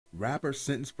rapper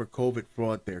sentenced for COVID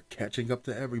fraud, they're catching up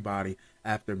to everybody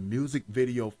after music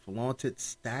video flaunted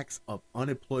stacks of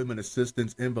unemployment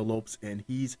assistance envelopes and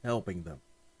he's helping them.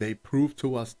 They prove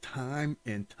to us time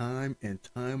and time and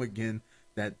time again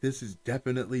that this is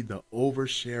definitely the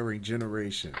oversharing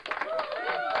generation.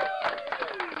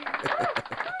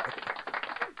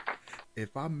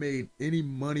 If I made any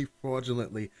money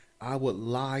fraudulently, I would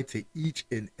lie to each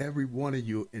and every one of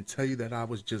you and tell you that I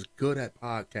was just good at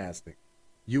podcasting.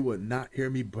 You would not hear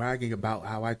me bragging about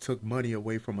how I took money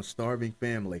away from a starving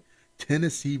family.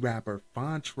 Tennessee rapper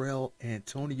Fontrell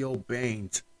Antonio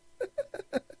Baines.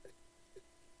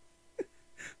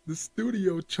 The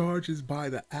studio charges by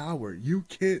the hour. You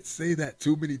can't say that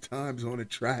too many times on a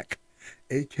track.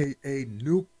 AKA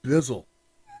Nuke Bizzle.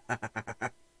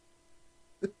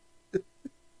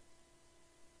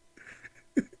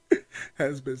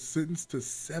 Has been sentenced to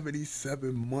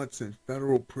 77 months in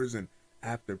federal prison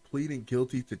after pleading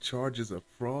guilty to charges of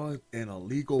fraud and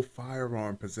illegal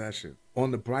firearm possession.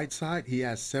 On the bright side, he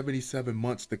has 77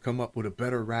 months to come up with a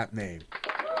better rap name.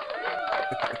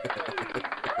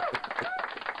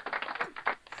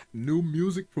 New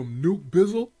music from Nuke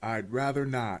Bizzle? I'd rather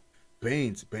not.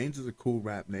 Baines is a cool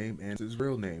rap name, and his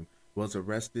real name was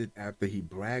arrested after he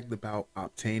bragged about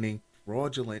obtaining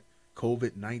fraudulent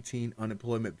COVID-19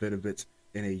 unemployment benefits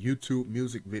in a YouTube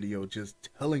music video, just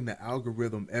telling the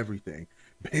algorithm everything.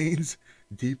 Baines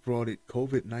defrauded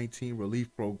COVID-19 relief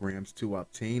programs to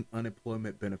obtain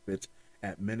unemployment benefits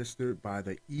administered by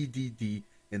the EDD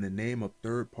in the name of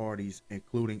third parties,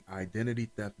 including identity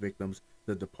theft victims,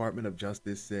 the Department of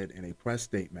Justice said in a press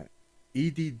statement.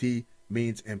 EDD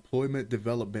means Employment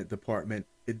Development Department.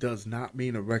 It does not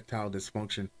mean erectile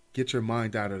dysfunction. Get your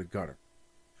mind out of the gutter.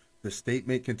 The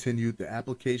statement continued, the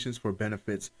applications for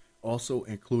benefits also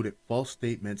included false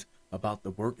statements about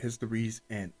the work histories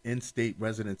and in-state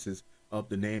residences of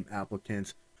the named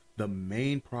applicants. The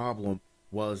main problem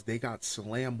was they got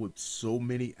slammed with so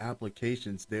many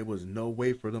applications, there was no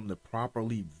way for them to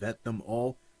properly vet them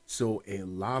all, so a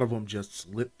lot of them just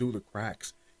slipped through the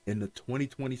cracks. In the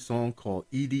 2020 song called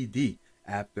EDD,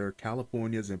 after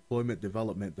California's Employment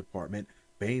Development Department,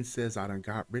 Baines says, I done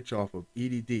got rich off of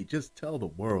EDD. Just tell the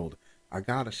world. I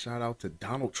got a shout out to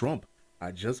Donald Trump.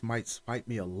 I just might spite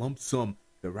me a lump sum,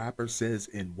 the rapper says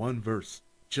in one verse.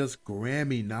 Just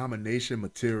Grammy nomination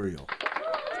material.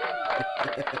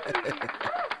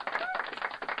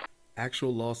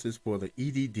 Actual losses for the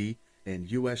EDD and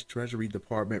U.S. Treasury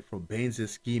Department for Baines'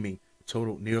 scheming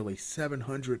totaled nearly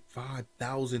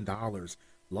 $705,000.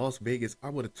 Las Vegas, I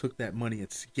would have took that money and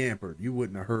scampered. You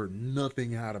wouldn't have heard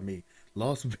nothing out of me.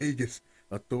 Las Vegas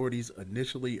authorities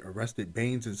initially arrested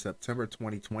Baines in September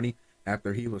 2020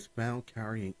 after he was found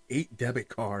carrying 8 debit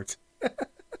cards.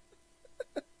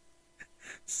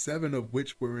 7 of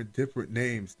which were in different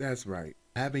names. That's right.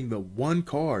 Having the one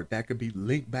card that could be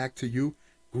linked back to you,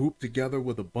 grouped together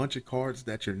with a bunch of cards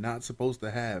that you're not supposed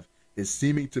to have, is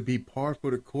seeming to be par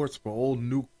for the course for old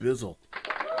Nuke Bizzle.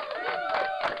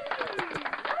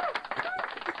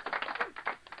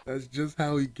 That's just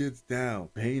how he gets down.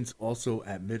 Baines also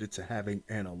admitted to having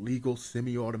an illegal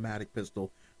semi-automatic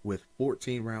pistol with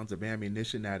 14 rounds of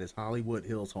ammunition at his Hollywood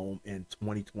Hills home in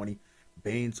 2020.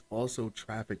 Baines also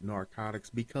trafficked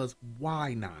narcotics because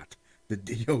why not? The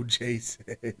DOJ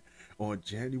said on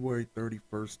January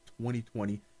 31st,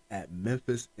 2020 at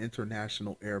Memphis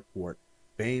International Airport,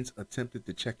 Baines attempted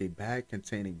to check a bag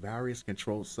containing various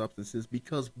controlled substances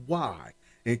because why?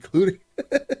 Including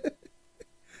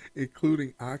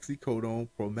oxycodone,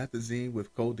 promethazine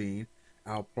with codeine,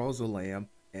 alprazolam,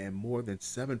 and more than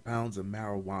 7 pounds of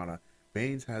marijuana.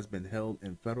 Baines has been held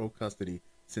in federal custody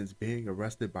since being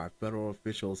arrested by federal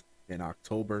officials in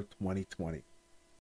October 2020.